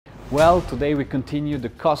Well, today we continue the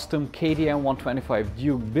custom KTM 125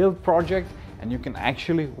 Duke build project, and you can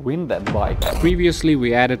actually win that bike. Previously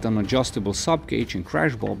we added an adjustable subcage and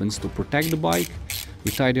crash bobbins to protect the bike.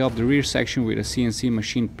 We tidied up the rear section with a CNC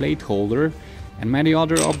machine plate holder and many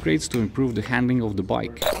other upgrades to improve the handling of the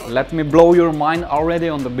bike. Let me blow your mind already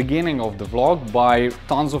on the beginning of the vlog by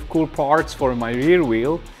tons of cool parts for my rear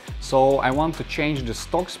wheel. So I want to change the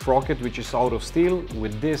stock sprocket, which is out of steel,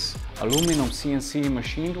 with this aluminum CNC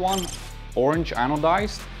machined one, orange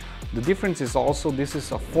anodized. The difference is also this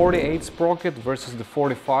is a 48 sprocket versus the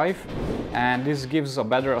 45, and this gives a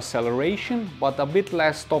better acceleration but a bit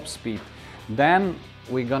less top speed. Then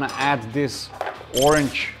we're gonna add this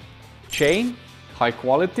orange chain, high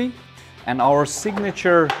quality, and our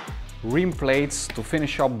signature rim plates to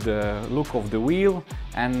finish up the look of the wheel.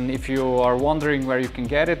 And if you are wondering where you can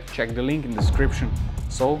get it, check the link in the description.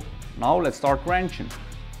 So now let's start wrenching.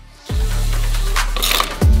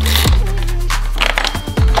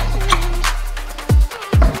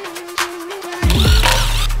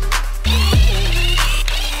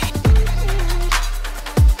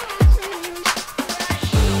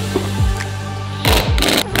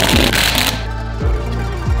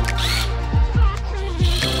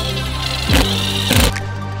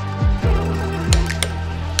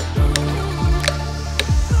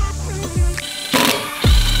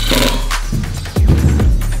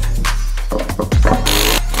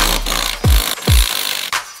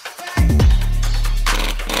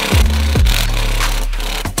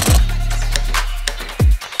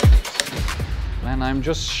 I'm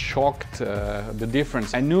just shocked the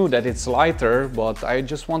difference. I knew that it's lighter, but I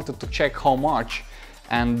just wanted to check how much,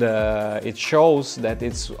 and it shows that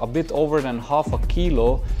it's a bit over than half a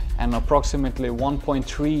kilo and approximately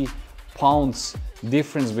 1.3 pounds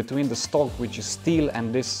difference between the stock, which is steel,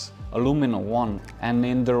 and this aluminum one. And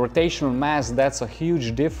in the rotational mass, that's a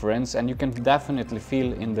huge difference, and you can definitely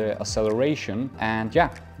feel in the acceleration. And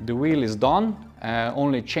yeah, the wheel is done,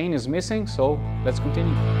 only chain is missing, so let's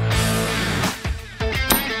continue.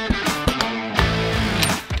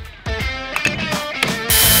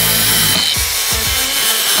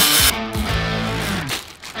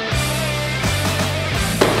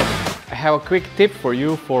 I have a quick tip for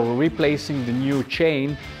you for replacing the new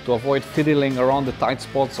chain to avoid fiddling around the tight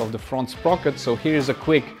spots of the front sprocket. So here's a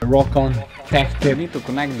quick RokON tech tip. You need to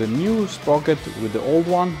connect the new sprocket with the old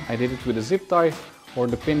one. I did it with a zip tie or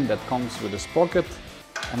the pin that comes with the sprocket,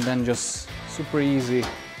 and then just super easy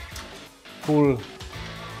pull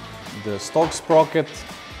the stock sprocket.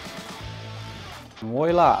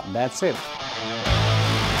 Voila, that's it.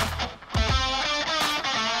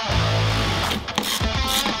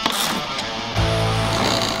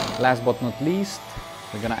 Last but not least,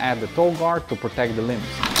 we're gonna add the toe guard to protect the limbs.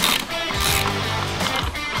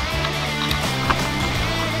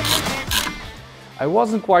 I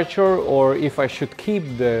wasn't quite sure or if I should keep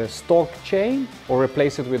the stock chain or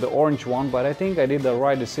replace it with the orange one, but I think I did the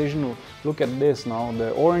right decision. Look at this now,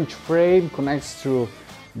 the orange frame connects through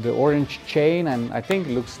the orange chain, and I think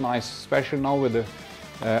it looks nice, especially now with the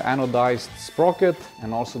anodized sprocket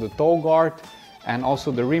and also the toe guard. And also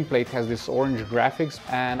the rim plate has this orange graphics,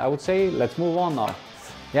 and I would say let's move on now.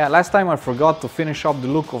 Yeah, last time I forgot to finish up the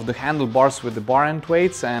look of the handlebars with the bar end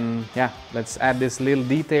weights, and yeah, let's add this little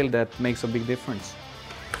detail that makes a big difference.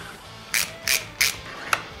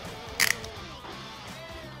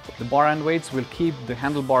 The bar end weights will keep the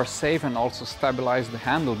handlebar safe and also stabilize the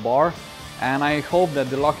handlebar, and I hope that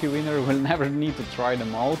the lucky winner will never need to try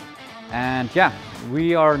them out. And yeah,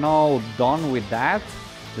 we are now done with that.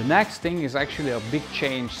 The next thing is actually a big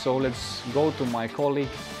change, so let's go to my colleague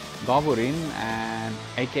Gavorin, and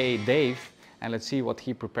aka Dave, and let's see what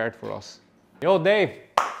he prepared for us. Yo Dave!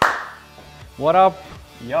 What up?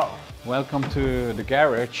 Yo! Welcome to the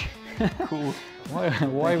garage. Cool.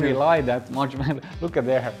 Why we lie that much, man? Look at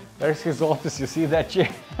there, there's his office, you see that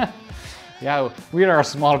shit? Yeah, we are a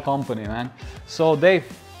small company, man. So Dave,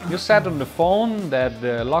 you said on the phone that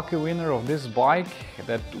the lucky winner of this bike,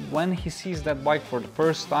 that when he sees that bike for the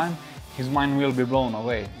first time, his mind will be blown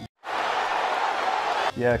away.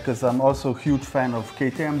 Yeah, because I'm also a huge fan of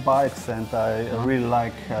KTM bikes, and I really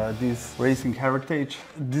like this racing heritage.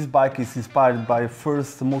 This bike is inspired by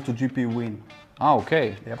first MotoGP win. Ah,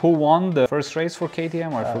 okay. Yep. Who won the first race for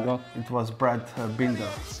KTM? I forgot. It was Brad Binder.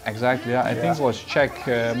 Exactly, yeah. I think it was Czech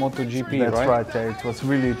MotoGP, right? That's right, yeah. It was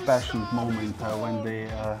really a passionate moment when they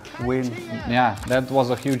win. Yeah, that was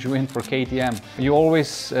a huge win for KTM. You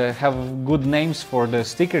always have good names for the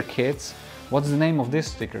sticker kits. What's the name of this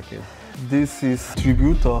sticker kit? This is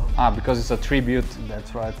Tributo. Ah, because it's a tribute.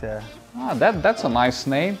 That's right, yeah. Ah, that's a nice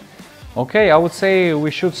name. Okay, I would say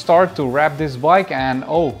we should start to wrap this bike, and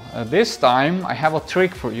this time I have a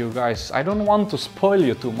trick for you guys. I don't want to spoil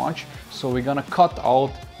you too much, so we're gonna cut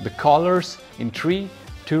out the colors in 3,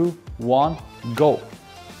 2, 1, go.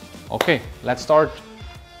 Okay, let's start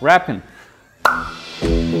wrapping.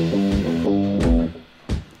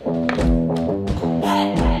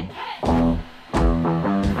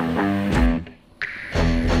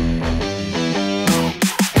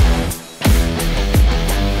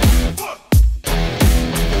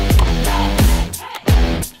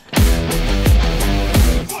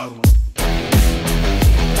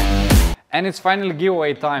 And it's finally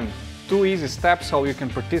giveaway time. 2 easy steps how you can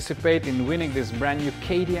participate in winning this brand new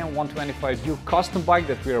KTM 125U custom bike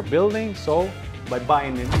that we are building. So by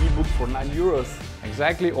buying an ebook for €9.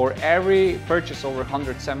 Exactly, or every purchase over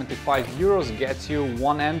 175 euros gets you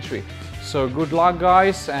 1 entry. So good luck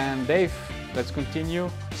guys, and Dave, let's continue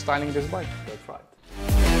styling this bike. That's right.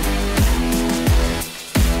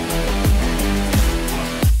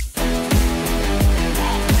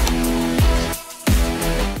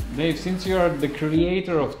 Dave, since you are the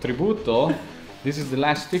creator of Tributo, this is the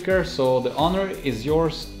last sticker, so the honor is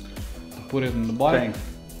yours to put it in the bike. Thanks.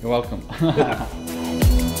 You're welcome.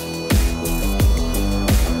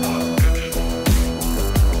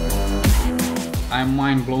 I'm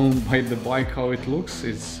mind blown by the bike, how it looks.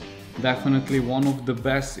 It's definitely one of the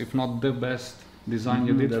best, if not the best design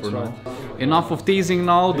you did. That's for right. now. Enough of teasing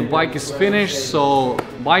now, the bike is finished, so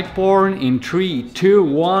bike porn in 3, 2,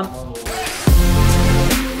 1.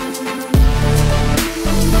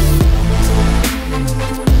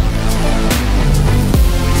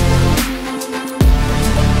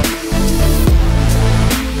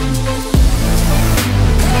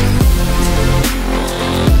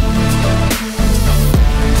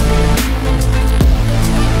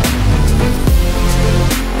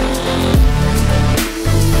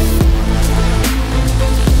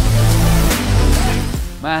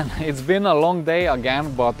 Man, it's been a long day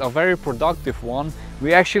again, but a very productive one.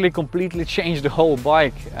 We actually completely changed the whole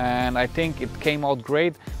bike, and I think it came out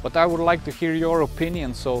great, but I would like to hear your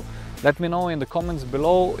opinion, so let me know in the comments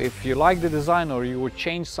below if you like the design or you would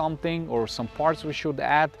change something or some parts we should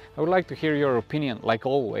add. I would like to hear your opinion, like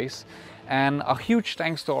always. And a huge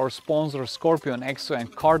thanks to our sponsor Scorpion Exo and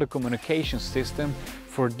Cardo communication system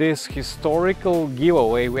for this historical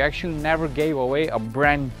giveaway. We actually never gave away a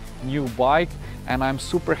brand new bike, and I'm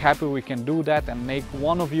super happy we can do that and make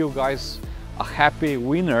one of you guys a happy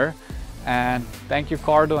winner. And thank you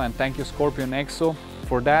Cardo, and thank you Scorpion Exo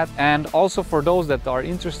for that. And also for those that are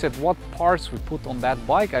interested what parts we put on that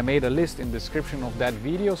bike, I made a list in the description of that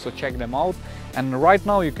video, so check them out. And right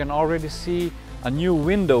now you can already see a new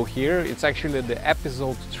window here. It's actually the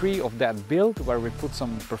episode 3 of that build where we put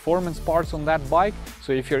some performance parts on that bike.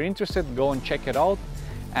 So if you're interested, go and check it out.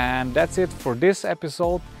 And that's it for this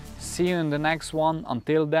episode. See you in the next one.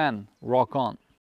 Until then, rock on.